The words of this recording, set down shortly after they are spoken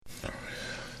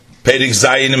Perik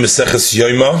Zayin Meseches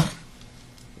Yoima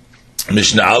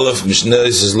Mishnah Aleph. Mishnah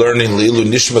is learning Leilu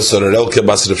Nishma Sorarelke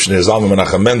Bas Reb Shneur Zalman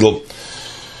Menachem Mendel,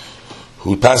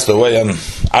 who passed away on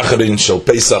Acharin Shel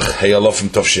Pesach Heyalofim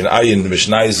Tovshin Ayin. The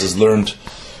Mishnah is learned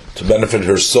to benefit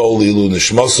her soul Leilu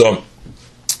Nishmosa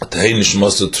Tehei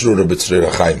Nishmosa Trura B'Tzrei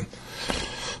Rachaim.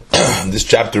 This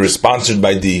chapter is sponsored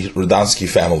by the Rudansky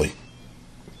family.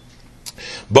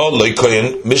 Ba Loi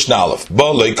Kohen Mishnah Aleph.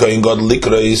 Ba Loi Kohen Gadol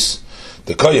Likreis.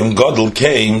 The Kohen Gadol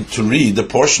came to read the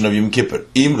portion of Yom Kippur.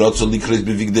 Im Rotzo Likreis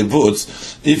B'Vigdei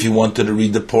Vutz. If he wanted to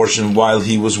read the portion while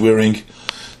he was wearing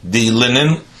the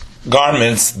linen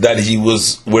garments that he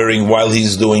was wearing while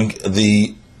he's doing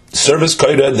the service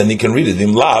koyre, then he can read it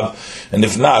in lav. And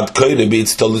if not, koyre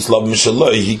beits tolis lav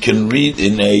mishaloi, he can read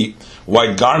in a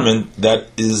white garment that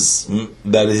is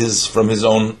from his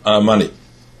own money.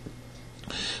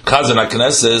 Chazan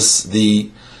HaKnesses,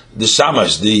 the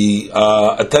shamash, the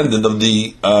attendant of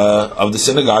the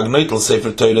synagogue, Noitel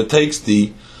Sefer Torah, takes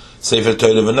the Sefer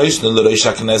Torah v'noisnu l'Rosh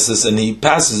HaKnesses, and he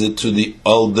passes it to the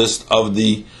oldest of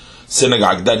the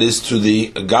synagogue, that is to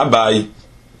the Gabbai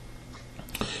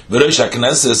v'Rosh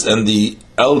HaKnesses, and the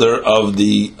elder of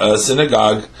the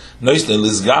synagogue, Noisnu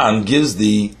Lizgan, gives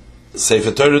the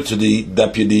Sefer Torah to the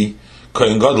deputy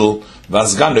Kohen Gadol,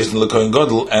 Vazgan Noisnu l'Kohen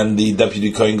Gadol, and the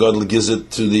deputy Kohen Gadol gives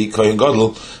it to the Kohen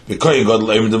Gadol. The Kohen Gadol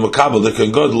Eimdu Makabel, the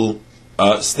Kohen Gadol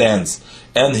stands,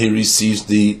 and he receives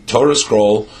the Torah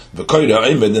scroll. The Kohen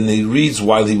Eimed, and he reads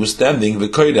while he was standing. The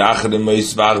Kohen Achar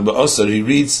Mois V'Ach Ba'Oser, he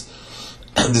reads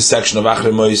the section of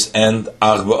Achar Mois and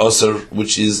Ach Ba'Oser,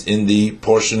 which is in the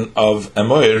portion of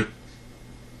Emoir.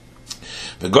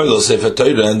 The Gadol Sefer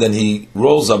Torah, and then he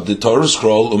rolls up the Torah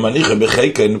scroll Umanicha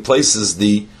B'Cheika, and places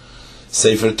the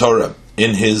Sefer Torah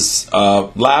in his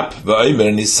lap,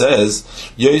 and he says,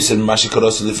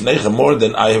 more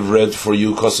than I have read for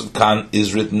you, Kosev Khan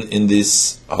is written in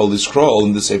this holy scroll,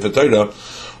 in the Sefer Torah,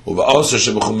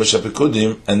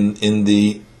 and in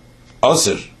the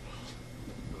Aser,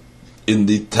 in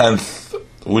the 10th,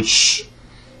 which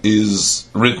is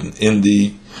written in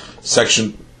the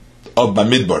section of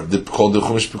Bamidbar, called the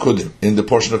Chumash Pekudim, in the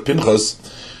portion of Pinchas,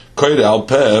 Koire al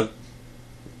Peh.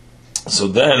 So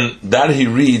then, that he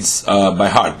reads by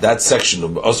heart. That section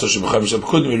of Osir Shebechamish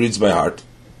Pekudim he reads by heart.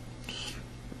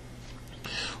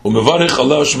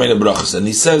 And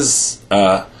he says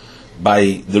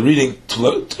by the reading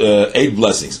 8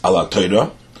 blessings, Allah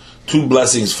Torah, 2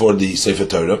 blessings for the Sefer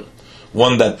Torah,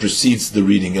 1 that precedes the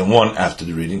reading and 1 after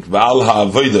the reading. Va'al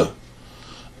ha'avodah,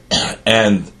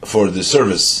 and for the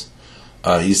service,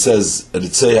 he says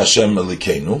Ritzei Hashem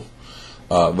Elikeinu.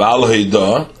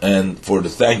 And for the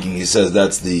thanking, he says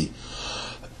that's the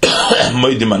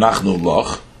Moedim Anachnu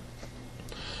Loch.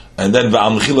 And then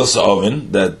Va'al Mechilas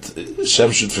Ha'oven, that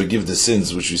Hashem should forgive the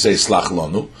sins, which we say Slach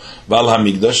Lanu. Va'al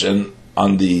HaMikdash, and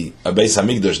on the Beis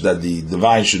HaMikdash, that the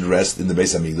divine should rest in the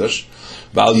Beis HaMikdash.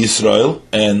 Va'al Yisrael,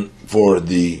 and for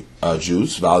the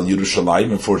Jews. Va'al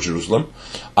Yerushalayim, and for Jerusalem.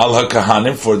 Al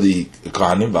HaKahanim, for the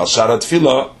Kahanim. Va'al Sharat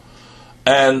Tfilah,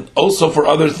 and also for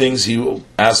other things he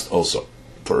asked also.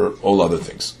 For all other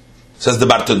things. Says the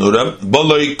Bartanura,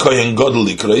 Boloi Kohen Gadol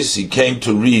Likreis, he came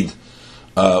to read,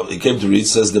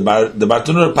 says the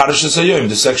Bartanura, Parashas Hayom,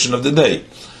 the section of the day.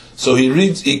 So he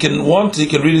reads, he can read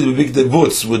it with B'Vigdei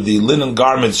Vutz, with the linen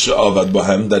garments of Ad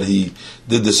Bohem, that he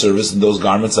did the service in those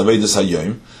garments, Avedas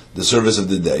Hayom, the service of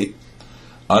the day.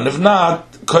 And if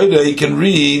not, Koide, he can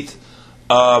read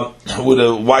with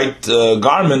a white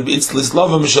garment, Itzlis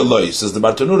Lava Mishaloi. Says the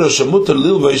Bartanura, Shemuter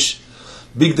Lilvesh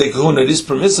Bigdei Kahuna, it is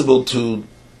permissible to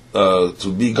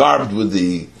be garbed with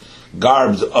the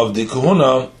garb of the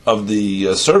Kahuna of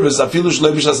the service,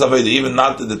 even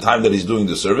not at the time that he's doing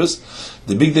the service.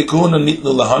 The Bigdei Kahuna nitnu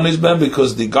lahanis ben,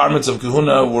 because the garments of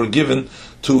Kahuna were given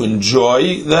to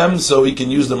enjoy them, so he can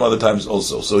use them other times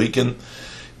also. So he can,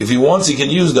 if he wants, he can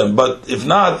use them. But if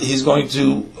not, he's going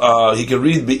to he can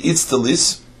read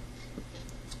Be'itztalis.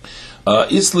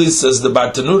 Isli, says the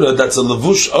Bartanura, that's a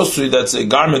levush osri, that's a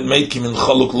garment made kimin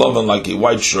chaluk lovan, like a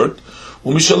white shirt.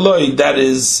 Umishaloi, that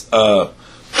is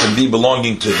can be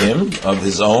belonging to him of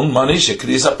his own money. Reading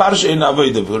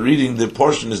the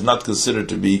portion is not considered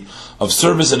to be of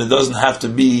service, and it doesn't have to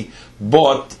be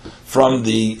bought from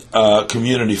the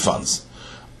community funds,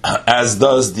 as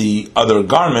does the other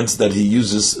garments that he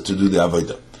uses to do the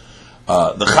avodah.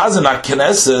 The Chazan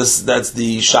HaKnesses, that's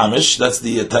the shamish, that's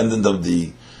the attendant of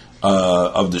the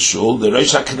shul. The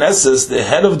Rosh HaKnesses, the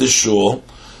head of the shul,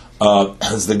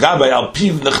 is the Gabbai al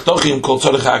Piv Nechtochim Kol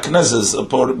Tzorech HaKnesses.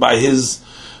 By his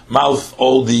mouth,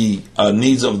 all the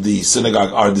needs of the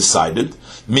synagogue are decided.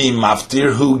 Mi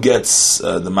Maftir, who gets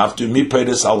the Maftir? Mi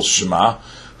Peres al Shema,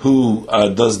 who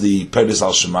does the Peres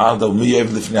al Shema, the Miyev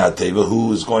Lifnei HaTeva,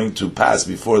 who is going to pass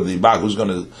before the Bach, who's going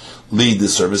to lead the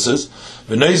services.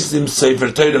 V'noisim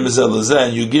Sefer Torah Mizel Lezeh,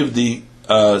 and you give the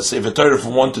Sefer Torah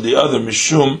from one to the other,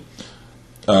 Mishum,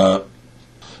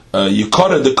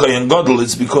 Yikora the Kohen Gadol,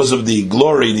 it's because of the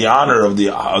glory, the honor of the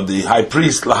high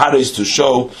priest, Laharis, to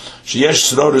show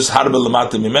Sheyesh Sroris Harbe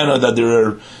Lamata Mimeno, that there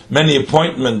are many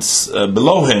appointments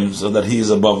below him, so that he is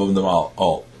above them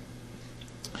all.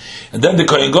 And then the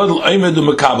Kohen Gadol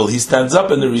Oymedu Mekabel, he stands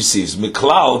up and he receives.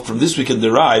 Miklal, from this we can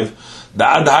derive the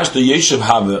Ad Hashto Yeshiv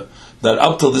Have, that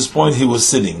up till this point he was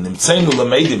sitting. Nimtzeinu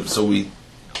Lamedim, so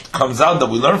comes out that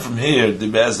we learn from here the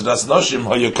Be'ezras Noshim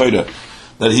Hayakoida,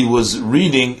 that he was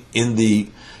reading in the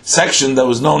section that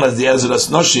was known as the Ezras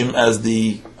Noshim, as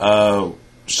the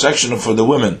section for the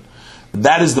women.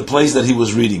 That is the place that he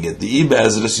was reading it. The Ibe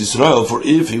Ezras Yisrael, for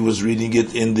if he was reading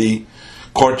it in the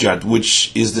courtyard,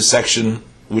 which is the section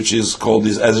which is called the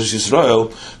Ezras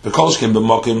Yisrael,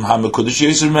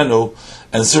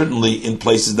 and certainly in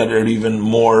places that are even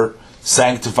more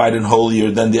sanctified and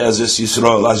holier than the Ezras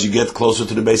Yisrael, as you get closer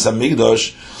to the Beis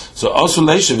HaMikdash. So also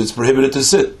Leishav, it's prohibited to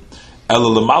sit. It's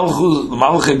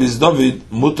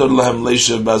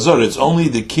only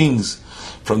the kings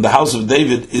from the house of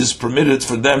David is permitted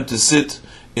for them to sit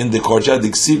in the courtyard,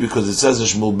 because it says in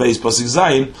Shmuel Beis Pasuk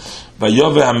Zayin,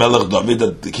 Vayoveh HaMelech David,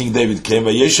 that the King David came,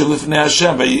 Vayeshev Lifnei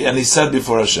Hashem, and he said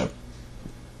before Hashem.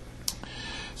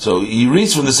 So he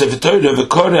reads from the Sefer Torah,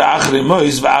 V'koreh Achri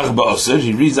Mois V'ach Ba'oser,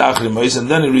 he reads Achri Mois, and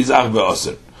then he reads Ach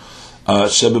Ba'oser.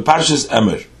 Shebe Parshas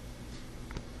Emer.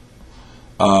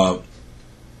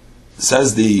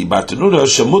 Says the Bartanura,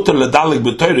 Shemutar Ledalik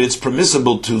B'Torah, it's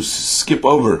permissible to skip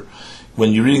over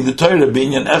when you're reading the Torah,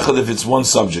 B'inyan Echad, if it's one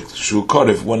subject, Shu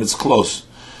Koref, when it's close.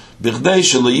 B'chdei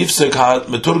Shelo Yifsek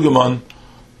HaMeturgeman,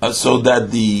 so that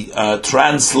the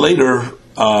translator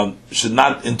should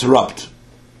not interrupt.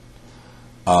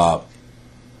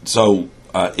 So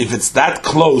if it's that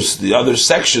close, the other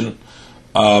section,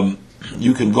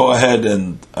 you can go ahead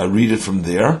and read it from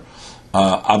there.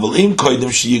 But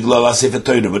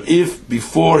if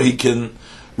before he can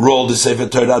roll the Sefer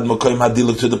Torah ad Mokoim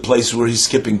Hadiluk to the place where he's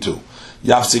skipping to,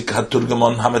 Yafsik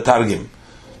HaTurgamon HaMetargim,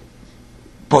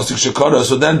 Posik Shekora,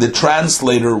 so then the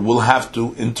translator will have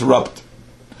to interrupt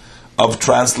of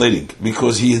translating,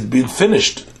 because he had been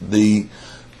finished the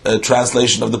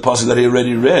translation of the Posik that he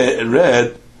already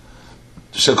read,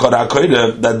 Shekora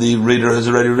HaKoida, that the reader has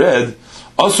already read.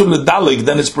 Also Ledalik,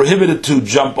 then it's prohibited to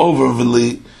jump over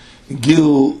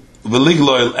Gil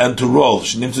Veligloil and to roll.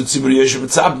 Then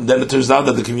it turns out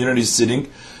that the community is sitting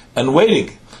and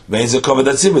waiting.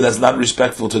 That's not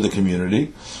respectful to the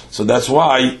community. So that's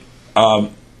why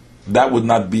that would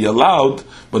not be allowed.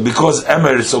 But because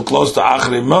Emer is so close to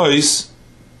Achri Mois,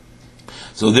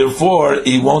 so therefore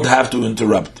he won't have to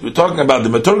interrupt. We're talking about the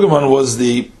Meturgaman was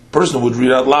the person who would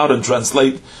read out loud and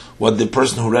translate what the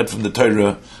person who read from the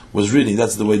Torah was reading.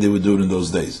 That's the way they would do it in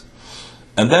those days.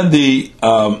 And then the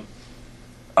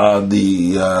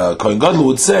Kohen Gadol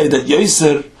would say that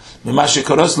Yoser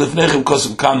Mimashikoros Lifnechem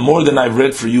Kosev Kan, more than I've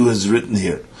read for you is written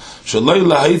here.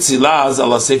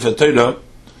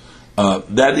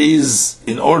 That is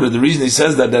in order. The reason he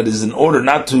says that is in order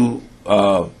not to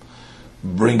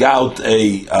bring out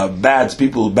bad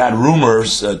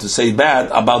rumors, to say bad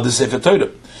about the Sefer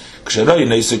Torah.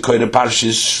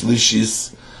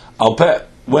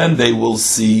 When they will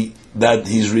see that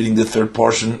he's reading the third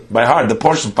portion by heart, the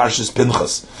portion Parshas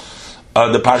Pinchas,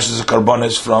 the Parshas of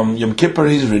Karbonis from Yom Kippur,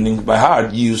 he's reading by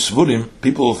heart.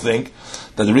 People will think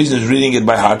that the reason he's reading it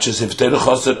by heart is that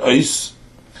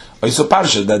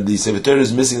the Sefer Torah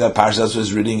is missing that parsha, that's why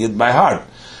he's reading it by heart.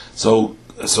 So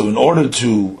in order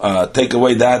to take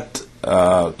away that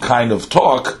kind of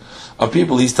talk of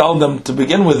people, he's telling them to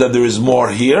begin with that there is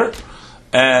more here,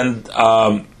 and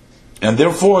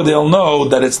therefore they'll know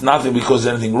that it's nothing because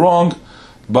there's anything wrong,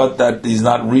 but that he's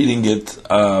not reading it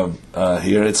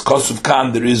here. It's Kosuv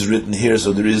Kan, there is written here,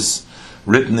 so there is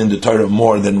written in the Torah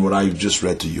more than what I've just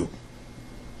read to you.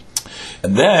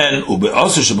 And then so that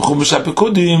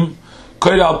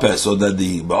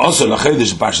the Ba'asr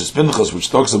Lachedesh Parshas Pinchas, which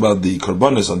talks about the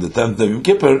Korbanos on the 10th of Yom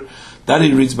Kippur, that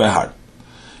he reads by heart.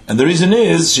 And the reason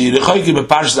is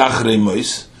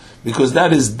because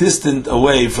that is distant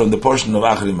away from the portion of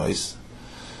Achri Mois,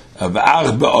 from the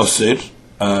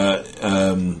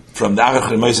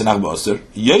Achri Mois and Ach Ba'asr.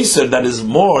 Yoser, that is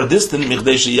more distant,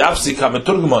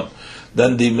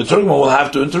 then the Meturgman will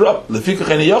have to interrupt. He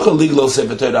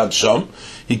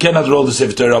cannot roll the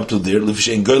Sefer Torah up to there, because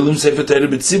you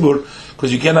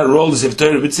cannot roll the Sefer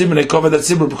Torah b'tzibur and cover that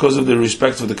tzibur because of the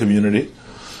respect for the community.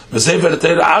 And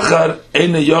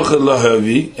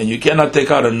you cannot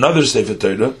take out another Sefer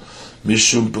Torah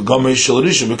because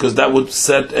that would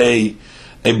set a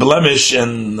blemish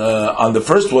and on the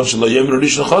first one.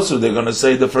 They're going to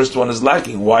say the first one is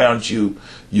lacking. Why aren't you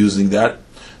using that?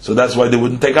 So that's why they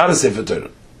wouldn't take out a Sefer Torah.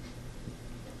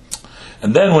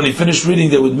 And then when he finished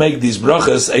reading, they would make these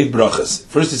brachas, 8 brachas.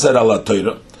 First he said Allah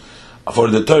Torah. For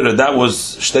the Torah, that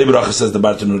was Shtei brachas, says the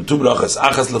Bartanur, 2 brachas,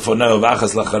 Achas lefoneo,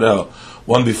 Achas lachareo,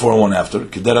 1 before, 1 after.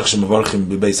 Kederach shemavarchim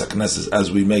b'beis hakneses,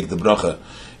 as we make the bracha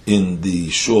in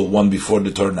the shul, 1 before the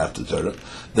Torah and after the Torah.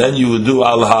 Then you would do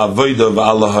Al ha'avodah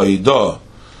v'al ha'idah.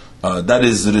 That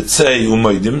is Ritzei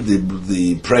u'moidim,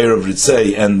 the prayer of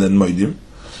Ritzei and then moidim.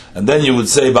 And then you would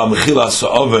say Ba'al mechila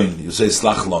sa'ovein, you say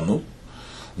Slach lanu.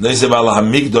 And then you say Ba'al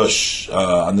ha'mikdosh,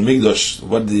 on the Mikdosh,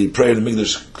 what the prayer of the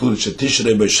Mikdosh included,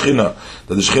 Shetishrei b'shchina,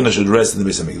 that the Shechina should rest in the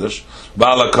Beis HaMikdosh.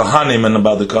 Ba'al ha'kohanim, and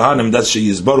about the Kohanim, that's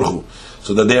Sheyizborchu,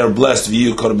 so that they are blessed,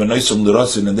 v'yu korbanosum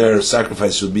l'rosin, and their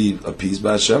sacrifice should be appeased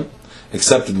by Hashem,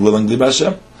 accepted willingly by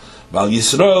Hashem. Ba'al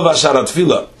Yisrael v'asharat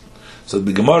tefillah. So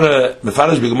the Gemara,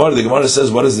 Mefarish b'Gemara, the Gemara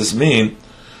says, what does this mean?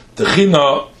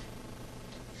 Techina,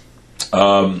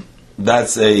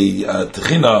 that's a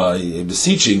techina, a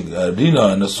beseeching, a rina,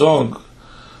 and a song,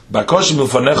 Bakoshim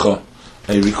ufanecha,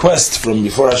 a request from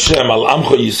before Hashem, Al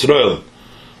Amcha Yisrael,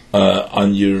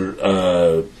 on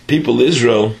your people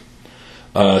Israel,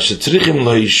 Shetrichim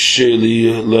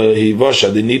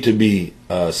lahivasha, they need to be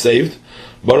saved.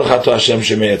 Baruch Ato Hashem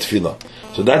Shemei Tefillah.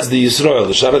 So that's the Yisrael.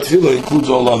 The Sharat Tefillah includes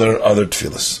all other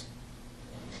tefillahs.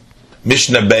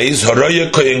 Mishnah Beis,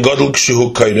 Haraya Kohen Gadol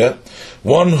Kshuhu Kaira,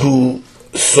 one who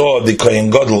saw the Kohen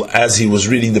Gadol as he was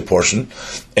reading the portion,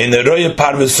 in Haraya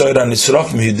Parve Soira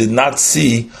Nisrofim, he did not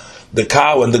see the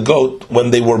cow and the goat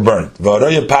when they were burnt.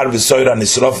 Haraya Parve Soira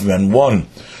Nisrofim, and one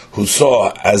who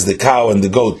saw as the cow and the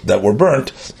goat that were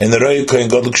burnt, in the Haraya Kohen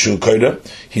Gadol Kshuhu Kaira,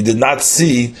 he did not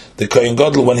see the Kohen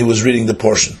Gadol when he was reading the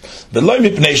portion.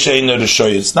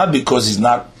 It's not because he's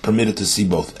not permitted to see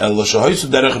both,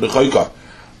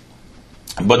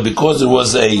 but because it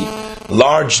was a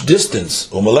large distance,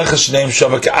 and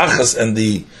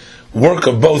the work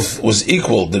of both was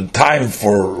equal. The time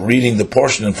for reading the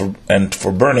portion and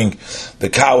for burning the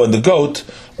cow and the goat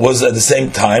was at the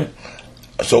same time.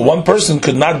 So one person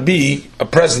could not be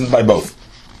present by both.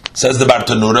 Says the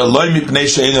Bartanura,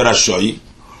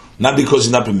 not because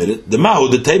he's not permitted.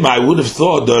 The Tema, I would have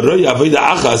thought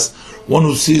one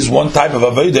who sees one type of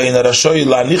avodah in a rashoy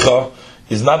la'nicha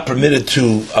is not permitted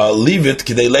to leave it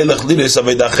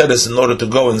in order to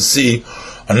go and see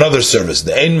another service.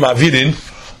 The ein mavirin,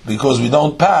 because we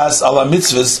don't pass ala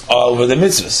mitzvahs over the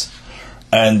mitzvahs.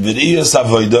 And v'riyas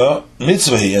avodah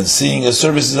mitzvahi, and seeing a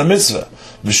service is a mitzvah.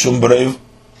 V'shum b'reiv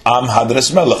am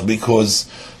hadres melech, because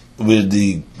with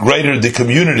the greater the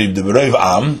community, the b'reiv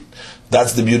am,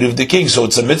 that's the beauty of the king. So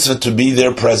it's a mitzvah to be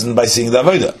there present by seeing the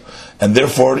avodah. And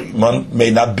therefore, one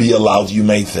may not be allowed, you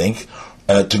may think,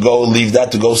 to go leave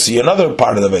that to go see another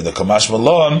part of the avodah. Kamash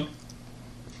malon.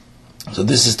 So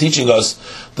this is teaching us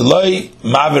the loy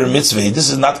maver mitzvah. This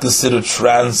is not considered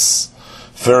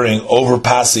transferring,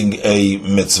 overpassing a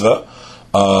mitzvah,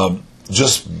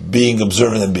 just being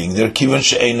observant and being there. Kivan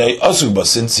she'enei asugba,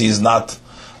 since he is not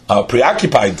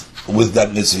preoccupied with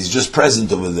that mitzvah, he's just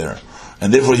present over there,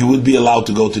 and therefore he would be allowed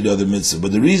to go to the other mitzvah.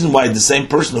 But the reason why the same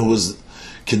person who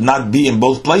could not be in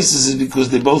both places is because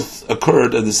they both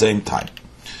occurred at the same time.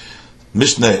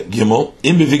 Mishnah Gimel,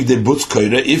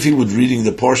 if he was reading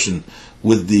the portion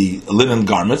with the linen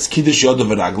garments, Kiddush Yodav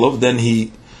Raglov, then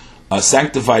he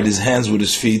sanctified his hands with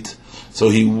his feet, so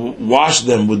he washed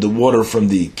them with the water from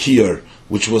the kiyar,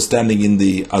 which was standing in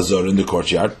the azor, in the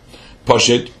courtyard,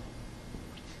 Poshet,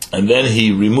 and then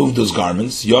he removed those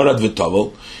garments, Yorad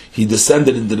V'Tovel, he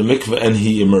descended into the mikveh and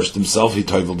he immersed himself, he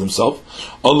toiveled himself,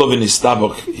 Allah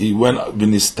V'Nistabok, he went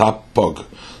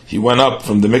up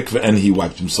from the mikveh and he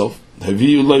wiped himself.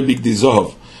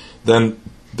 Then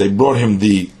they brought him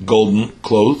the golden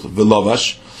clothes,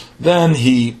 V'Lavash, then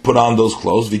he put on those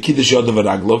clothes, V'Kiddush Yodav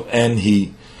Raglov, and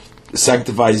he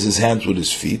sanctifies his hands with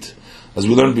his feet. As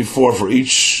we learned before, for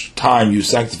each time you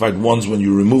sanctified once when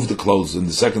you removed the clothes, and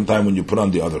the second time when you put on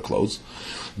the other clothes.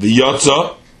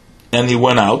 V'Yotza, and he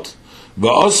went out.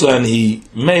 V'Osa, and he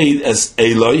made as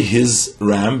Eloi, his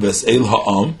ram, Ves El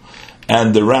Ha'am,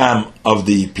 and the ram of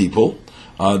the people,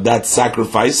 that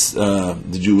sacrifice,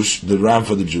 the ram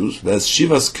for the Jews. Ves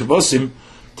Shivas Kevosim,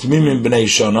 Tmimim B'nei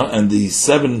Shana, and the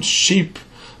 7 sheep,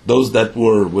 those that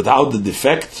were without the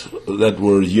defect, that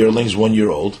were yearlings, 1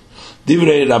 year old.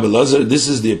 Divrei Rabbi Lozer, this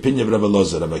is the opinion of Rabbi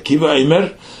Lozer. Rabbi Kiva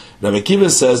Eimer, Rabbi Kiva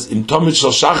says, Im Tomit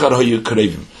Shal Shachar Hayu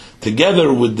Krevim,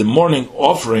 together with the morning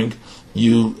offering,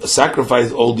 you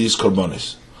sacrifice all these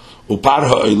korbanos. Upar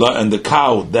ha'oila, and the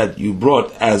cow that you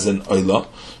brought as an oila,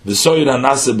 v'soyer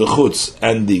hanase b'chutz,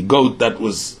 and the goat that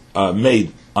was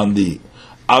made on the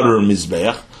outer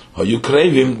mizbeach, you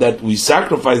crave him that we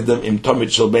sacrifice them in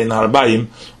Tomit Shel Bein Harbayim,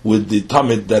 with the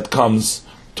Tomit that comes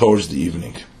towards the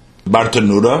evening.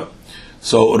 Bartanura.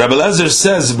 So Rabbi Eliezer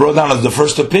says, brought down as the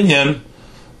first opinion,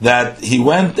 that he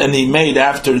went and he made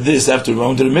after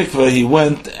going to the mikveh, he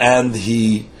went and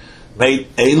he made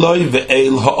Eloi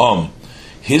ve'el ha'om,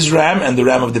 his ram and the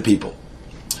ram of the people.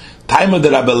 Time of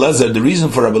the Rabbi Eliezer, the reason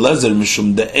for Rabbi Eliezer,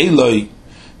 mishum the Eloi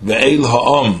ve'el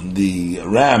ha'om, the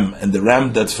ram and the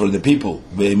ram that's for the people,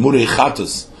 ve'emurei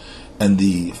chatos, and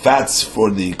the fats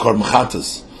for the korban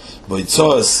chatos,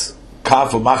 ve'itzoas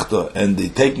kaf u'machta, and the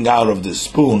taking out of the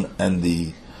spoon and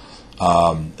the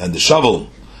shovel.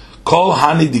 Kol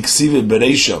hani diksive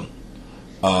bereisha,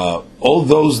 all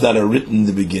those that are written in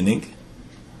the beginning,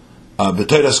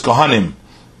 b'toras kohanim,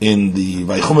 in the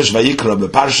Vaychumash Vayikra,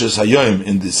 Beparshas Hayoim,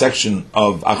 in the section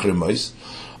of Achrei Mos,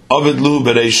 Ovid Lu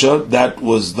Bereisha, that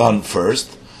was done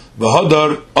first.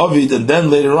 V'hodar Ovid, and then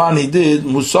later on he did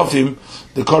Musafim,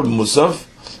 the Korban Musaf.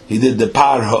 He did the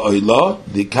Par Ha'oila,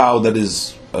 the cow that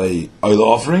is a oil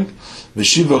offering.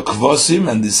 V'shiva Kvosim,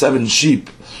 and the 7 sheep.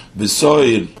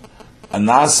 V'soir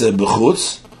Anase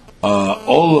B'chutz,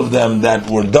 all of them that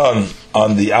were done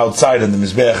on the outside of the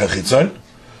Mizbeach HaChitzon.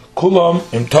 Kulam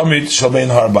im Tomit Shel Bein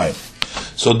Harbayim.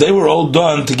 So they were all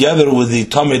done together with the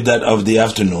Tomit that of the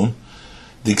afternoon.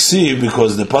 Diksiv,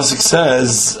 because the pasuk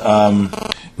says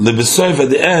Lebesoif at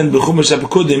the end B'chumash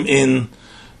HaPekudim in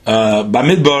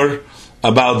Bamidbar,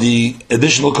 about the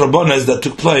additional korbanos that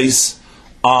took place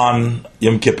on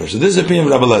Yom Kippur. So this is the opinion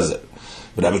of Rabbi Eliezer.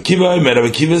 But Rabbi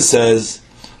Kiva says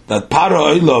that Para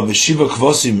Oila v'Shiva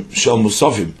Kvosim Shel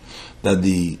Musafim, that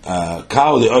the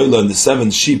cow, the oila, and the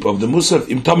 7 sheep of the Musaf,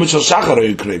 im Tomit Shel Shachar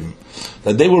Yukreim,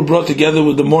 that they were brought together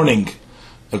with the morning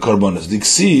korbanos. The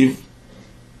Ksiv,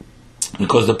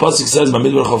 because the pasuk says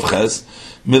Bamidbar Chav Ches,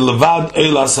 Milvad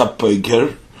Oilas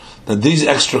HaPoiker, that these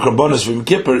extra korbanos from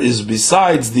Kippur is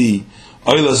besides the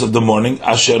oilas of the morning,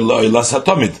 Asher LaOilas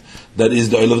HaTomit, that is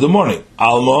the oil of the morning.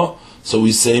 Alma, so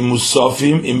we say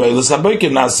Musafim im Oilas HaPoiker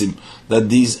Nasim, that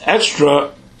these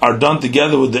extra are done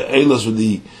together with the oilas, with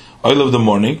the oil of the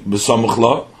morning,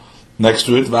 b'samuchla, next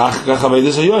to it,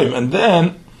 and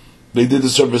then they did the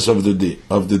service of the day.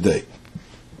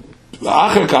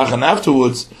 And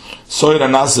afterwards, soyer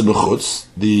anase b'chutz,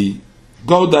 the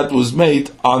goat that was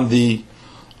made on the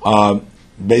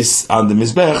base, on the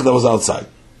mizbech that was outside.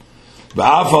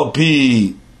 V'afal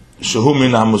pi shehu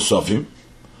min hamusafim,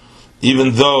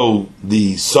 even though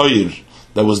the soyer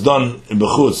that was done in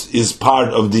b'chutz is part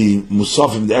of the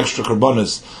musafim, the extra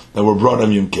korbanos that were brought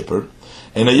on Yom Kippur,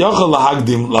 and a yochel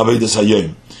lahagdim lavedas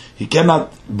hayom, he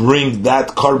cannot bring that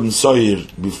korban soyer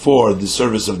before the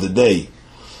service of the day,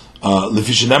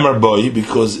 lefishenemar boy,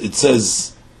 because it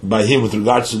says by him with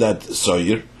regards to that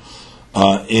soyer,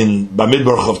 in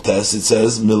Bamidbar Chav Tes it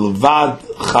says milvad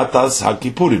chatas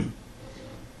hakipurim,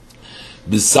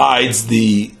 besides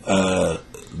the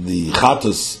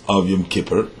chatas of Yom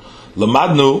Kippur.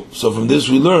 Lamadnu, so from this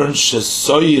we learn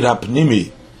shesoyer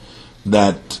hapnimi,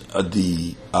 that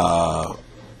the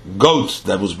goat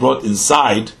that was brought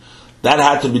inside, that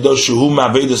had to be those shehu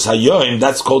ma'avedas hayoim,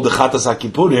 that's called the chatas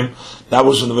hakipurim, that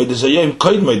was from the vedas hayoim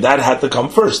koidmei, that had to come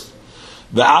first.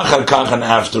 The achar kach, and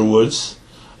afterwards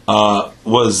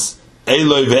was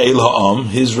Eloi ve'el ha'am,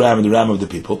 his ram and the ram of the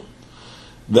people.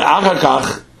 The achar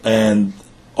kach, and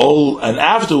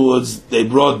afterwards they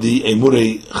brought the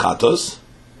emurei chatos,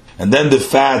 and then the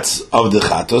fats of the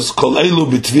chatos. Kol elu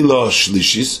b'tvila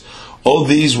shlishis, all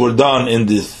these were done in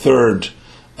the 3rd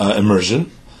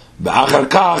immersion. B'achar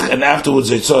kach, and afterwards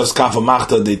they saw kaf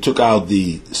machta, they took out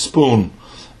the spoon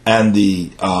and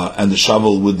the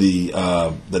shovel with the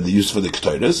that they used for the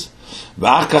ketores.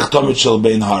 B'achar kach tomit shel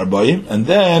bein harbayim, and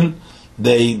then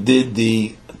they did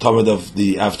the tomit of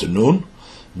the afternoon.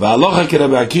 V'alocha ki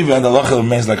Rabbi Akiva, and alocha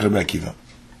remains like Rabbi Akiva.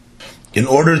 In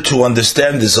order to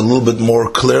understand this a little bit more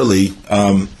clearly,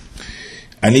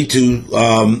 I need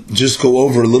to just go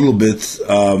over a little bit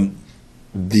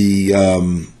the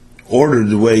order,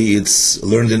 the way it's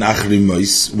learned in Achrei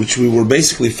Mos, which we were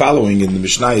basically following in the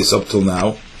Mishnayos up till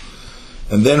now,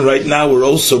 and then right now we're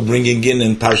also bringing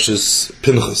in Parshas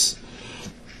Pinchas.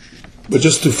 But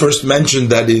just to first mention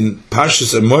that in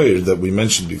Parshas Amoyer that we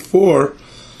mentioned before,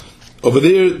 over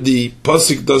there the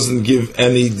pasuk doesn't give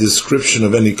any description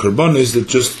of any korbanos. That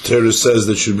just Torah says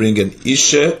that you bring an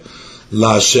ishe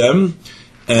la Hashem,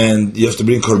 and you have to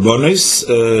bring korbanos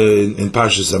in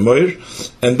Parshas Amoir,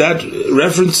 and that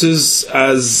references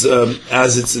as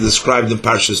it's described in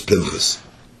Parshas Pinchas.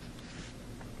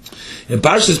 In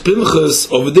Parshas Pinchas,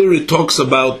 over there it talks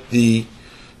about the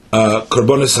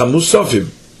korbanos hamusafim,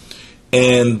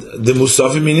 and the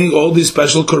musafim meaning all these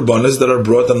special korbanos that are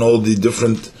brought on all the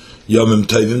different yomim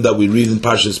tovim that we read in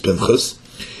Parshas Pinchas.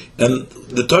 And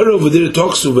the Torah over there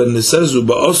talks to when it says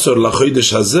ba'asar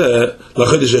lachodesh hazeh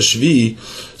lachodesh hashvi.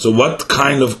 So what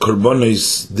kind of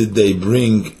korbanos did they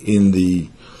bring in the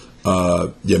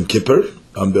Yom Kippur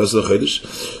on ba'asar lachodesh?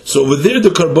 So over there the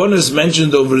korbanos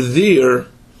mentioned over there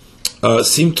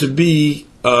seem to be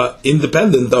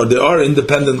independent, or they are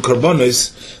independent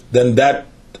korbanos than that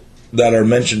are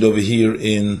mentioned over here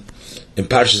in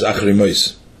Parshas Acharei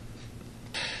Mos.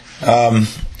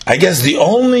 I guess the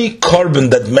only korban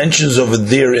that mentions over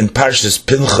there in Parshas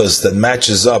Pinchas that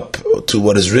matches up to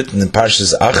what is written in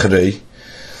Parshas Acharei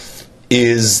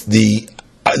is there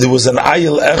was an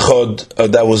ayil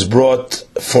echad that was brought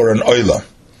for an oila.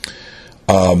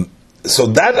 So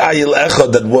that ayil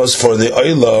echad that was for the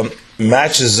oila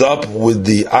matches up with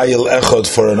the ayil echad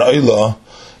for an oila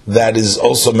that is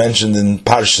also mentioned in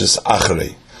Parshas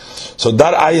Acharei. So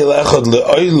that ayil echad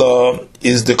le'oila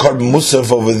is the korban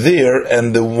musaf over there,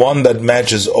 and the one that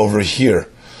matches over here.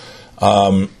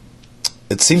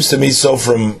 It seems to me so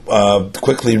from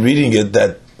quickly reading it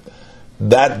that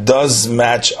does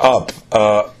match up.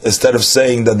 Instead of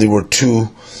saying that there were two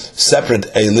separate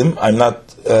elim, I'm not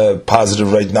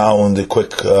positive right now on the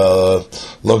quick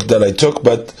look that I took,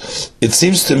 but it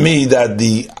seems to me that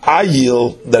the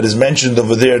ayil that is mentioned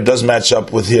over there does match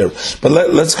up with here. But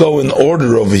let's go in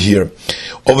order over here.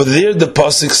 Over there the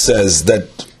pasuk says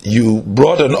that you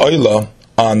brought an oila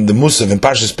on the musaf in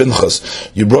Parshas Pinchas.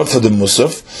 You brought for the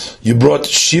musaf, you brought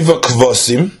shiva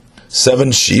kvosim,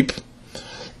 7 sheep,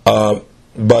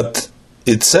 but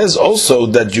it says also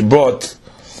that you brought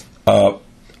a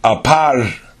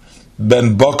par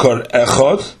ben bakar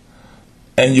echad,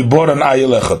 and you brought an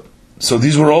ayil echad. So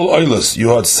these were all oilas. You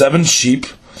had 7 sheep,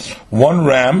 1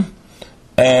 ram,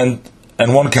 and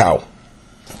 1 cow.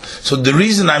 So the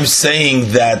reason I'm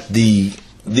saying that the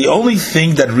only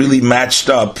thing that really matched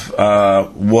up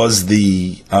was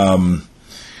the ayil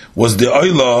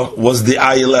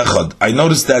echad. I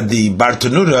noticed that the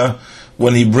Bartanura,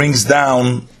 when he brings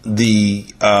down the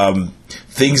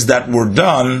things that were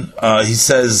done, he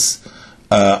says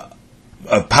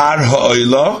par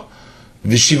ha'oila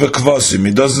v'shiva kvasim.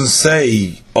 It doesn't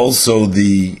say also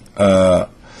the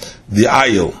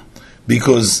ayil,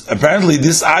 because apparently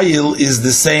this ayil is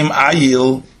the same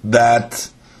ayil that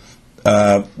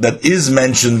is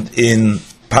mentioned in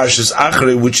Parshas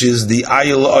Acharei, which is the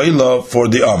ayil oila for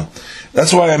the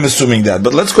That's why I'm assuming that.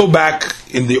 But let's go back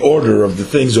in the order of the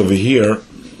things over here,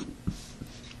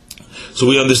 so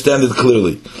we understand it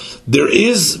clearly. There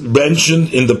is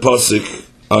mentioned in the pasuk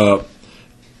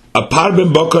a par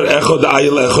ben bakar echad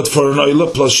ayil echad for an oila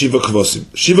plus shiva kvosim.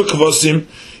 Shiva kvosim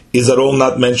is at all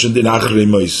not mentioned in Acharei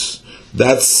Mos.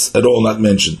 That's at all not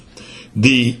mentioned.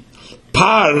 The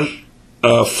par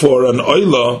for an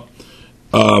oila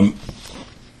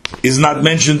is not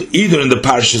mentioned either in the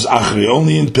Parshas Acharei,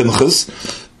 only in Pinchas.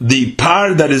 The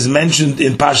par that is mentioned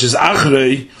in Parshas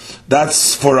Acharei,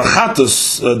 that's for a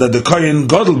chatos that the Kohen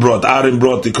Gadol brought. Aaron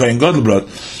brought, the Kohen Gadol brought.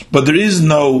 But there is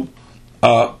no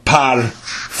par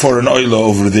for an oila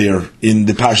over there in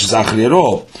the Parshas Acharei at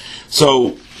all.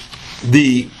 So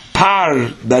the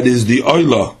par that is the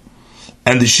oila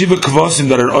and the shiva kvosim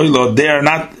that are oila, they are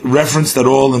not referenced at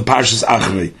all in Parshas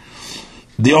Acharei.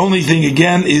 The only thing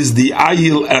again is the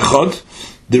ayil echad.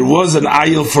 There was an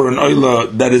ayil for an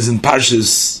oila that is in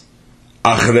Parshas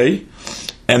Acharei,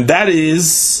 and that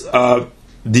is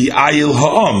the ayil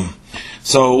ha'am.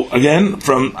 So again,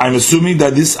 I'm assuming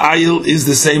that this ayil is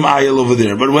the same ayil over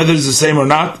there, but whether it's the same or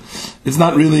not, it's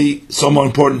not really so more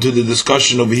important to the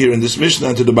discussion over here in this Mishnah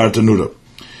and to the Bartanura.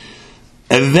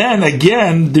 And then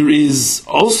again, there is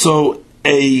also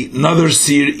another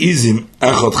sir izim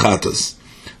echad chatas.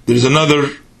 There is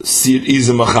another sir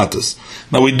izim achatas.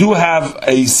 Now we do have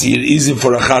a sir izim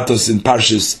for achatas in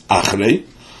Parshas Acharei,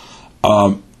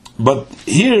 but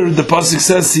here the pasuk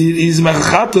says sir izim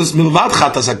achatas milvad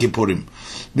chatas hakipurim,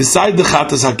 beside the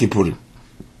chatas hakipurim.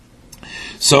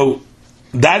 So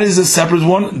that is a separate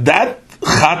one. That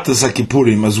chatas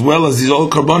hakipurim, as well as these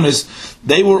old karbonis,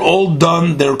 they were all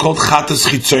done. They were called chatas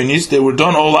chitzonis. They were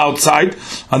done all outside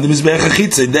on the mizbeach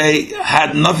hachitzei. They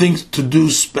had nothing to do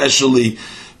specially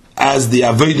as the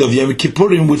avodah of Yom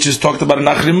Kippurim, which is talked about in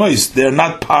Acharei Mos. They're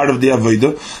not part of the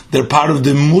avodah. They're part of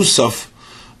the musaf,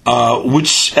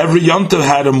 which every Yom Tov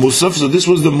had a musaf. So this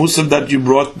was the musaf that you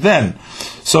brought then.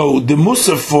 So the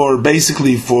Musaf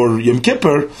for Yom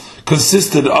Kippur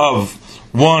consisted of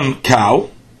one cow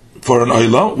for an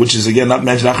oila, which is again not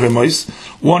mentioned in Achrei Mos,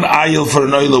 one ayil for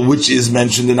an oila, which is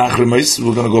mentioned in Achrei Mos.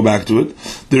 We're going to go back to it.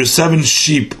 There's 7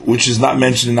 sheep, which is not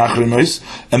mentioned in Achrei Mos,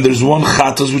 and there's 1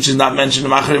 chatos, which is not mentioned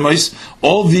in Achrei Mos.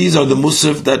 All these are the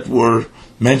musaf that were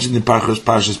mentioned in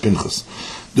Parshas Pinchas.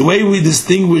 The way we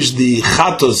distinguish the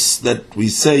chatos that we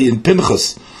say in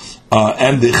Pinchas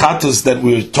and the chatos that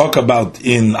we talk about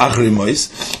in Achrei Mos,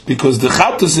 because the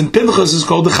chatos in Pinchas is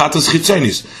called the chatos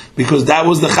chitzonis, because that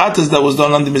was the chatos that was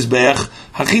done on the Mizbeach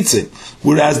HaChitzon.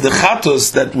 Whereas the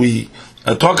chatos that we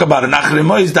talk about in Achrei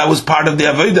Mos, that was part of the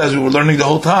Avodah, as we were learning the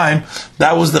whole time.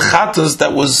 That was the chatos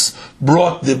that was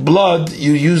brought, the blood,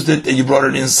 you used it and you brought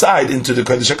it inside into the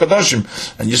Kodesh HaKadoshim,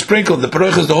 and you sprinkled the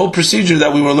parochas, the whole procedure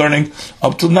that we were learning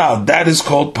up to now. That is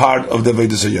called part of the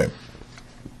Avodah Hayom.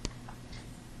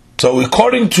 So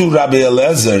according to Rabbi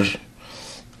Eliezer,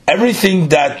 everything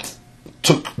that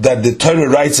the Torah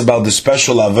writes about the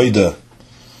special Avodah,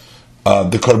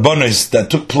 the korbanos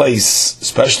that took place,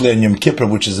 especially on Yom Kippur,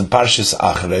 which is in Parshas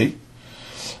Achrei,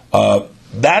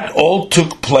 that all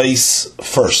took place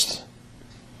first.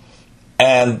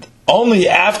 And only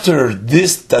after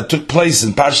this that took place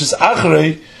in Parshas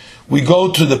Achrei, we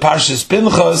go to the Parshas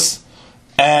Pinchas,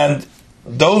 and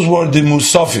those were the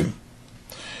Musafim.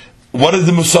 What did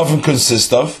the Musafim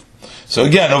consist of? So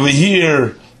again, over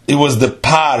here, it was the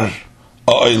Par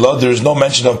Ha'oila. There is no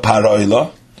mention of Par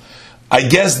Ha'oila. I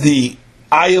guess the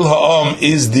Ayil Ha'am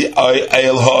is the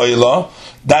Ayil Ha'oila.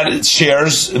 That it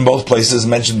shares in both places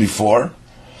mentioned before.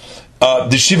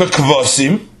 The Shiva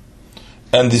Kvosim,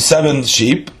 and the 7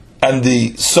 sheep, and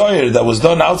the soyer that was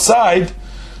done outside,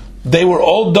 they were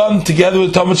all done together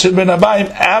with Talmud Shel Ben Abayim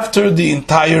after the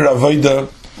entire Avodah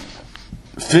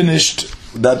finished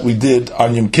that we did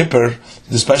on Yom Kippur,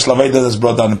 the special Avodah that's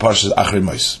brought down in Parshas Achrei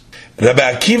Mos. Rabbi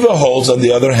Akiva holds, on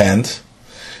the other hand,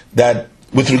 that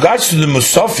with regards to the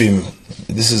Musafim,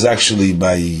 this is actually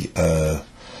by the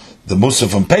Musaf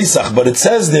from Pesach, but it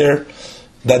says there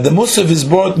that the Musaf is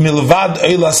brought milvad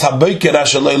oilas haboker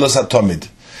ashel oilas hatomid.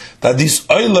 That these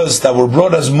oilas that were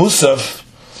brought as Musaf,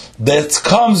 that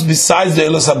comes besides the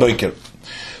oilas haboker.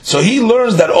 So he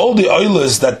learns that all the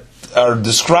oilas that are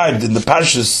described in the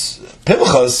Parshas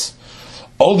Pinchas,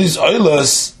 all these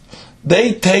oilas,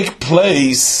 they take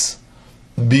place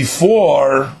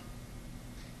before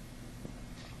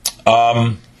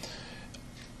and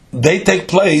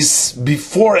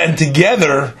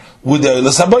together with the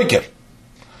oilas haboker.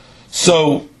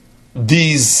 So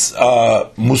these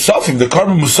musafim, the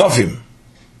korban musafim,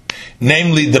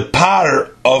 namely the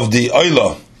par of the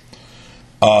oila,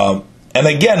 and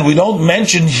again we don't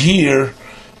mention here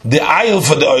the ayil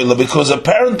for the oila, because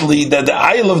apparently that the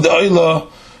ayil of the oila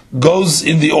goes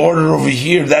in the order over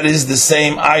here. That is the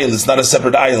same ayil; it's not a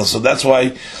separate ayil. So that's why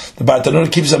the Bartanur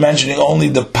keeps on mentioning only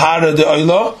the par of the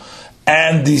oila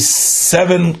and the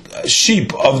 7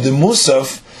 sheep of the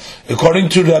musaf. According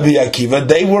to Rabbi Akiva,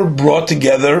 they were brought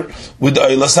together with the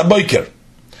oilas haboker.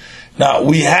 Now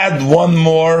we had one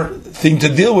more thing to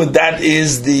deal with. That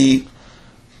is the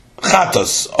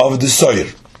chatos of the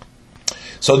soyer.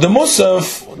 So the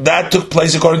musaf that took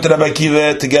place according to Rabbi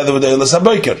Akiva together with the oilas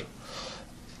haboker.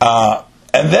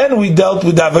 And then we dealt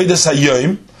with the avodas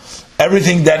hayom,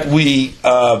 everything that we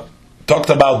talked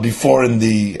about before in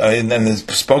the and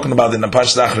spoken about in the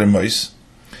Parshas Achrei Mos.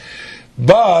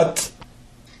 But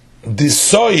the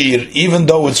soyer, even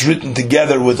though it's written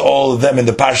together with all of them in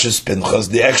the Parshas Pinchas,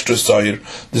 the extra soyer,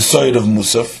 the soyer of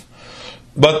Musaf,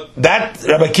 but that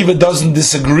Rabbi Akiva doesn't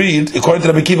disagree. According to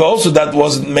Rabbi Akiva, also that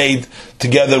wasn't made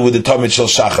together with the Tomid Shel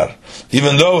Shachar,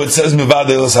 even though it says Mivad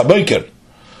Eilas Haboker.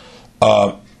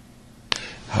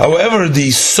 However,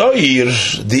 the soyer,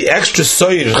 the extra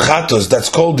soyer chatos, that's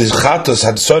called the chatos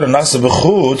had soyer nasa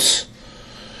b'chutz,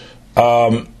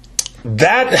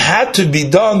 that had to be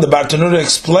done. The Bartanura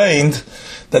explained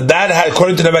that had,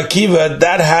 according to Rabbi Akiva,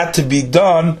 that had to be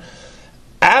done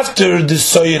after the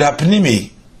soyer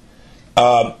hapnimi.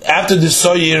 After the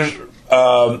soyer,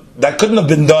 that couldn't have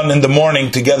been done in the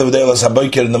morning together with Eilas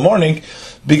Haboker in the morning,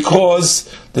 because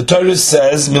the Torah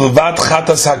says milvat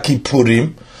chatas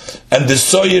hakipurim, and the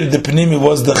soyer the pnimi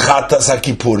was the chatas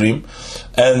hakipurim,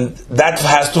 and that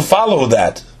has to follow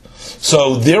that.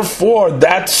 So therefore,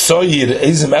 that soyer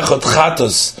ezim echad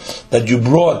chatos that you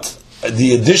brought,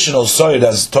 the additional soyer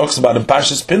as it talks about in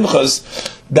Parshas Pinchas,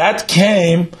 that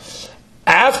came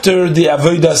after the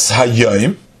avodas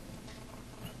hayom.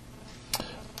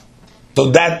 So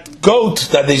that goat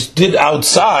that they did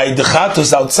outside, the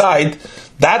chatos outside,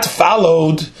 that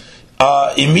followed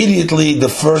immediately the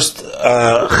first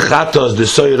chatos, the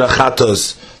soyer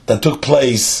chatos that took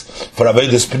place for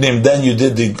Avodas Pnim, then you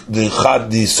did the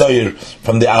soyer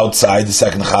from the outside, the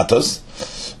second chatos,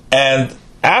 and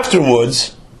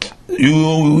afterwards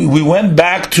we went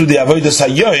back to the Avodas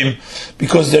Hayoim,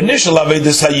 because the initial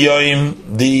Avodas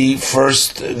Hayoim, the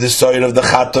soyer of the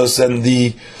chatos and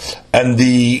the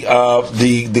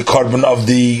korban of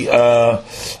the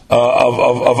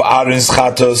of Aaron's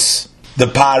chatos, the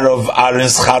par of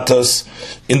Aaron's chatos,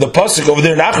 in the pasuk over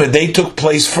there in Achrei, they took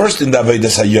place first in the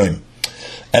Avodas Hayoim,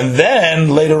 and then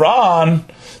later on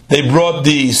they brought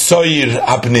the soyer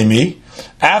hapnimi.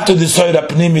 After the soyer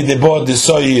hapnimi, they brought the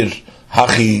soyer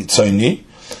hachitzoni,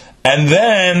 and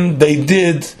then they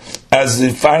did, as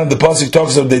the pasuk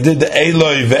talks of, they did the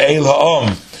Eloi ve'el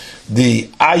ha'om, the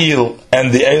ayil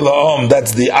and the el ha'om.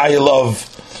 That's the ayil of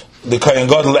the Kohen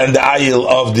Gadol and the ayil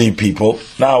of the people.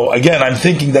 Now, again, I'm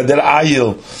thinking that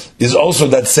ayil is also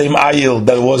that same ayil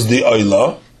that was the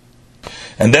oila.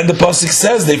 And then the pasuk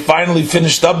says they finally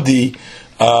finished up the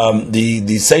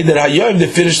Seder Hayyim. They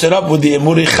finished it up with the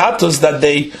emuri chatos that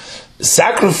they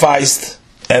sacrificed,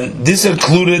 and this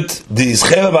included the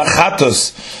schelev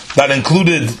chatos that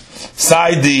included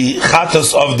side the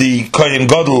chatos of the Kohen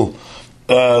Gadol,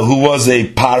 who was a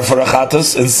par for a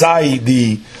chatos, and side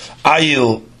the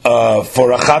ayil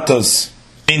for a chatos,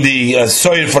 in the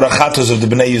soyer for a chatos of the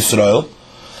Bnei Yisrael.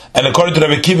 And according to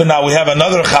Rabbi Kiva, now we have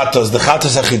another chatos, the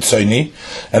chatos hachitzoni,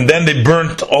 and then they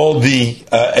burnt all the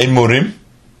emurim,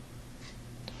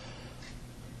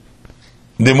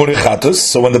 the emuri chatos.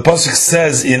 So when the pasuk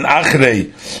says in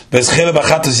Achrei, v'eschele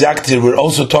b'chatos yaktir, we're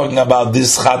also talking about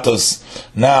this chatos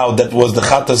now that was the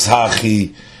chatos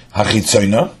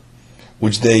hachitzona,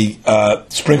 which they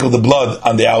sprinkled the blood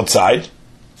on the outside.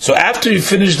 So after he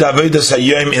finished the Avodas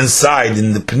Hayoim inside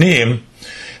in the Pnim,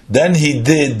 then he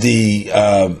did the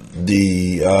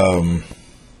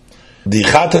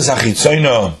Chatas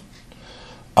HaChitzona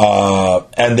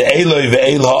and the Eloi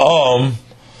ve'el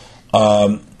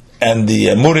ha'om and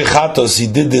the Muri Chatos. He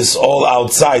did this all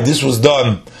outside. This was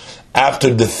done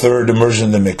after the third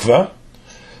immersion in the mikveh,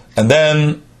 and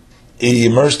then he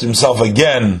immersed himself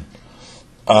again.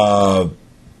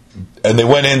 And they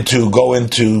went in to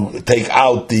take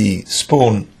out the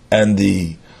spoon and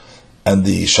the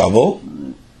shovel,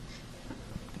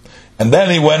 and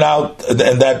then he went out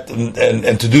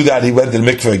and to do that he went to the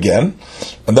mikveh again,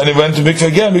 and then he went to mikveh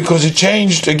again because he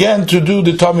changed again to do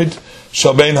the Tamid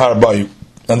Shalbein Harbayim,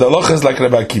 and the halacha is like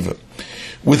Rabbi Akiva.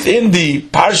 Within the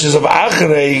parshas of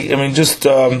Achrei,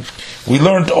 we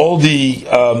learned all the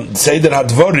Seder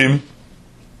Hadvarim,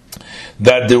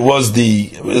 that there was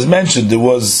as mentioned, there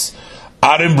was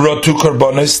Aaron brought 2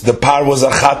 korbanos, the par was a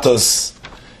chatos,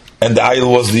 and the ayil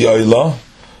was the oila,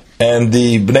 and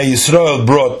the Bnei Yisrael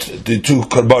brought the 2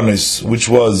 korbanos, which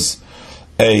was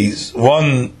the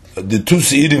 2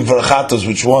 seirim for a chatos,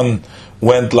 which one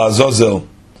went lazozel,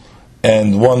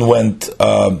 and one went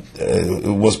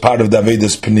was part of the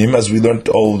Avodas Pnim, as we learned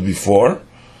all before.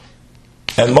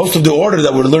 And most of the order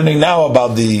that we're learning now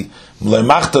about the Mlei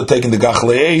Machta taking the Gach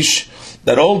Le'esh,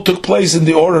 that all took place in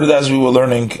the order as we were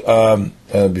learning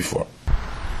before.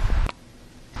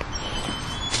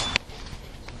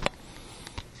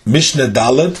 Mishnah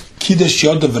Dalet, Kiddush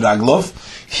Yodav Raglov,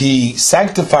 he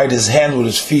sanctified his hand with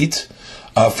his feet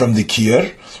from the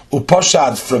kiyur,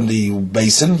 Uposhat from the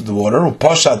basin, the water,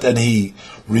 Uposhat, and he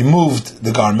removed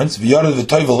the garments, V'yorad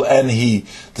V'toivel, and he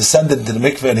descended into the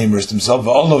mikveh and he immersed himself,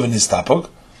 V'olov in his tapok,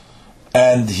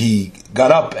 and he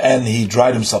got up and he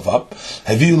dried himself up.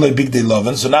 Haviu le'bigdei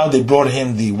loven. So now they brought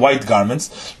him the white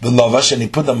garments, the lavash, and he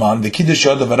put them on. The kiddush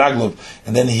yodav v'raglov,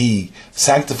 and then he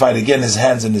sanctified again his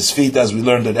hands and his feet, as we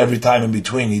learned that every time in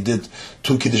between he did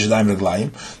 2 kiddush yadayim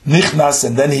reglayim. Nichnas,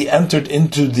 and then he entered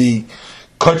into the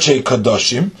kochei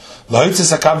kadoshim,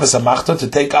 lahitzes hakav v'samachta, to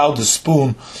take out the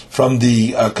spoon from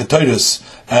the ketoros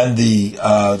and the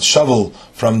shovel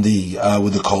from the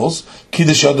with the coals,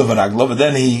 kiddush yodav v'raglov, and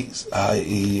then he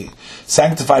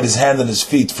sanctified his hand and his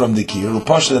feet from the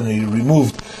kiyur, and he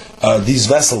removed these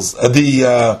vessels,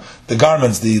 the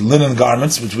garments, the linen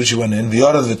garments with which he went in,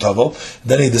 v'yorad v'tovel.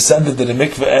 Then he descended to the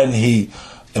mikveh and he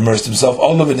immersed himself.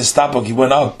 All of in his tapok, he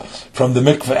went up from the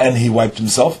mikveh and he wiped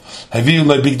himself. Haviu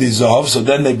le'bigdei zohav. So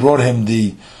then they brought him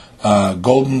the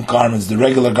golden garments, the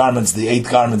regular garments, the 8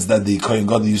 garments that the Kohen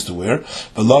Gadol used to wear,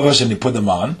 the lavash, and he put them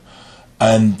on.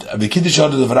 And v'kiddush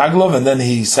yodav v'raglov, and then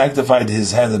he sanctified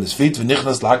his hands and his feet.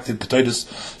 V'nichnas l'haktir ketoros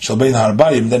shalbein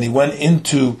harbayim. Then he went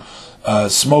into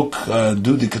smoke,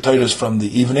 do the ketoros from the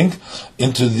evening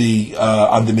into the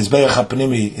on the mizbeach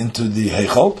hapnimi into the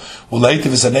heichal. U'la'iti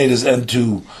v'sanedes, and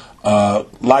to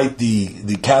light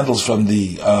the candles from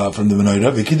the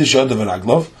menorah. V'kiddush yodav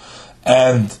v'raglov,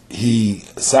 and he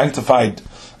sanctified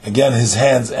again his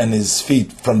hands and his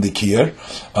feet from the kiyur,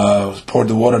 poured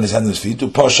the water on his hands and his feet, to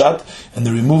poshat, and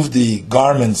they removed the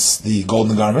garments, the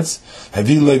golden garments.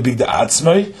 Havilei bigda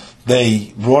atzmai,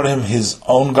 they brought him his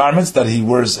own garments that he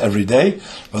wears every day,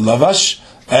 v'lavash,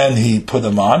 and he put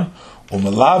them on,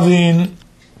 u'melavin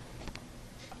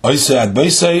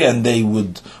and they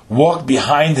would walk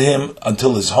behind him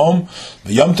until his home.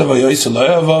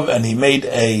 And he made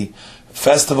a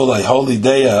festival, a holy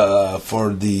day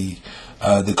for the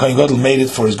Kohen Gadol made it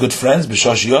for his good friends.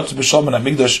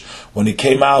 When he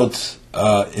came out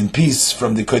in peace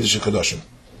from the Kodesh HaKadoshim.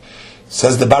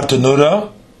 Says the Bartanura,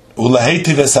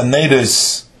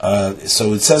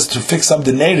 so it says to fix up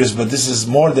the neighbors, but this is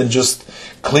more than just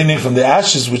cleaning from the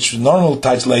ashes, which normal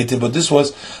touch later. But this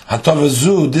was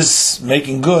hatavezu. This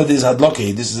making good is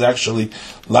hadloki. This is actually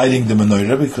lighting the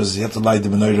menorah, because you have to light the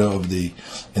menorah of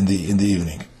in the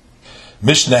evening.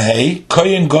 Mishnah Hey,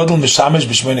 Kohen Gadol mishamesh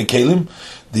b'shmeina kelim.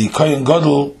 The Kohen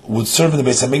Gadol would serve in the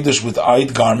Beis Hamikdash with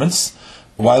 8 garments.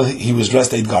 While he was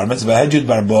dressed 8 garments,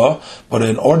 but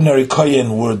an ordinary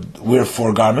kohen would wear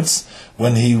 4 garments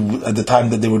when at the time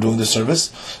that they were doing the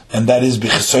service, and that is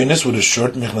bichesoinus with a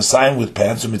shirt, michnasayim with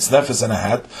pants, mitznefes and a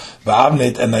hat,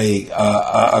 ba'avnet and a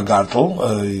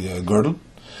girdle.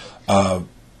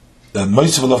 The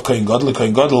Moisevil of Kohen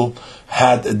Gadol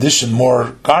had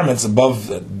more garments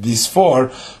above these 4.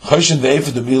 Choshen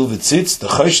ve'efed u'mil v'tzitz, the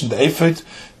choshen, the efed,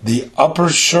 the upper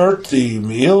shirt, the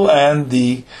meal, and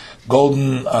the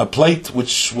golden plate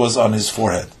which was on his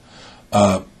forehead.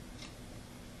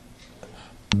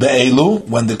 Be'elu,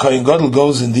 when the Kohen Gadol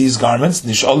goes in these garments,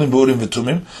 nishalim b'urim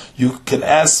v'tumim, you can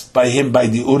ask by him by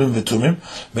the urim v'tumim.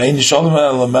 Ve'en nishalim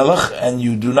el melech, and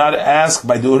you do not ask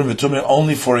by the urim v'tumim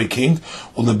only for a king,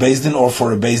 ule bezdin, or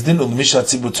for a bezdin, ule mishat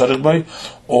tzibur tzarich bay,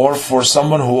 or for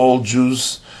someone who all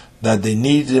Jews that they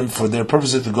need him for their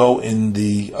purposes to go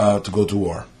to go to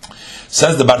war.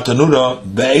 Says the Bartanura,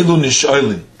 be'elu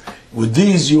nishalim. With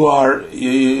these you're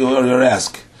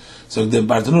asked. So the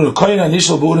Bartanura, Kohen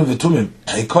Anishal B'urim V'tumim,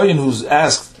 a Kohen who's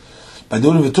asked by the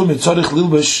Urim V'tumim, Tzorich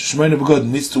Lilbesh Shmeina B'god,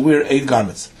 needs to wear 8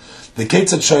 garments. The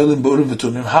Ketzat Shoyelim B'urim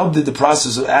V'tumim, how did the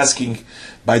process of asking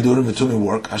by the Urim V'tumim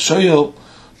work? HaShoyel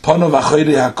Ponov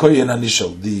Achoyre HaKohen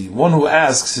Anishal, the one who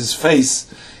asks, his face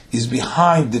is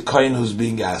behind the Kohen who's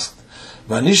being asked.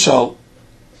 V'Anishal,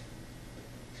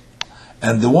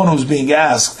 and the one who's being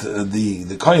asked,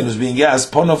 the Kohen who's being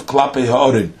asked, Ponov Klape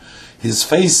Ha'orin, his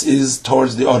face is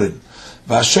towards the Orin.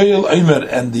 V'ashoyel Omer,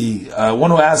 and the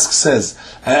one who asks says,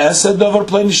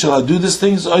 shall I do these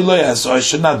things? Or I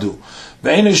should not do.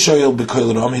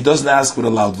 He doesn't ask with a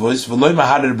loud voice,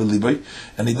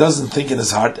 and he doesn't think in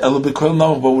his heart, but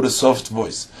with a soft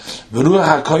voice. And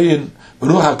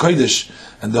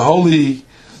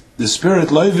the Spirit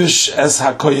Loivish as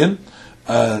HaKoyen,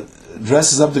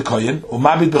 dresses up the Kohen,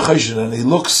 and he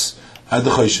looks at the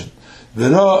Choshen.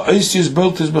 He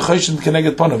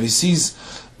sees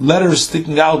letters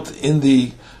sticking out in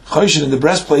the Choshen, in the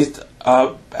breastplate,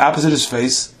 opposite his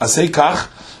face. Asay kach,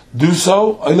 do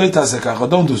so, or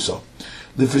don't do so.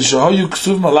 Because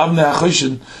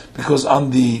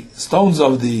on the stones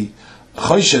of the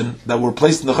Choshen that were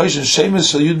placed in the Choshen, Shemesh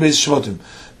Shel Yud Beis Shvotim,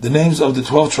 the names of the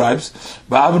 12 tribes,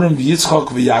 Ba'avram v'Yitzchok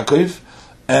v'Yakov,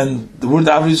 and the word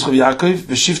Avram Yitzchok v'Yakov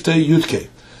v'Shifta Yudke,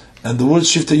 and the word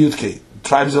Shifta Yudke,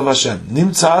 tribes of Hashem.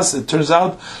 Nimtzas, it turns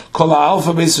out, Kol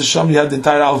ha'alpha base Hashem, you had the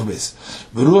entire alphabet.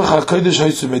 V'Ruach HaKodesh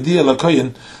hoitzu mediya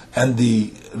l'koyen, and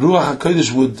the Ruach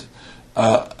HaKodesh would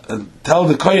tell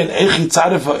the Kohen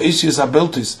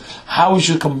how we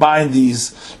should combine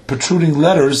these protruding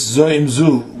letters, zoim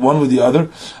zu, one with the other,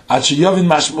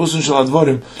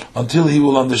 until he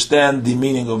will understand the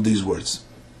meaning of these words.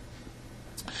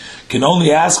 Can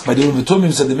only ask by the Urim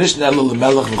V'tumim, said the Mishnah,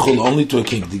 only to a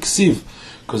king. The Ksiv,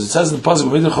 because it says in the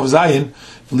Pasuk of Zayin,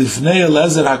 Lifnei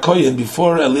Eliezer HaKoyen,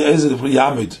 before Eliezer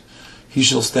Yamid, he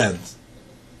shall stand.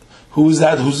 Who is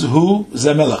that? Who?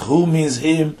 Zemelach. Who means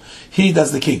him? He,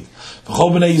 that's the king.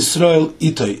 V'chol b'nei Yisrael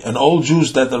itoy, and all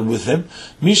Jews that are with him.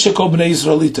 Misha kol b'nei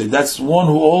Yisrael itoy, that's one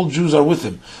who all Jews are with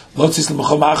him. Lotzis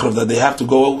l'mechom achrav, that they have to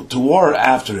go to war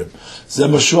after him. Ze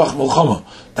Mashuach Melchama,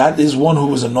 that is one who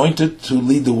was anointed to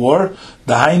lead the war.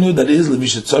 The Hainu, that is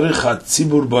l'misha tzorich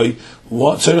hatzibur boy,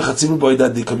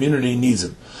 that the community needs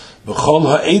him.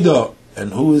 V'chol ha'eda,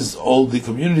 and who is all the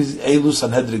communities? Elu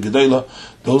Sanhedrin Gedola.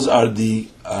 Those are the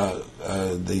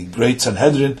great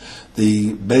Sanhedrin,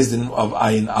 the Bezdin of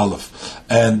Ayin Aleph,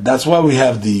 and that's why we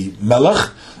have the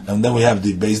Melech, and then we have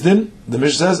the Bezdin. The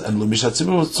Mishnah says, and Lumishat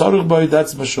Tzibur Tzarich Boy.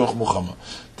 That's Mashuach Muhammad.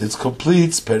 This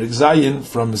completes Perek Zayin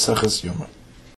from Maseches Yoma.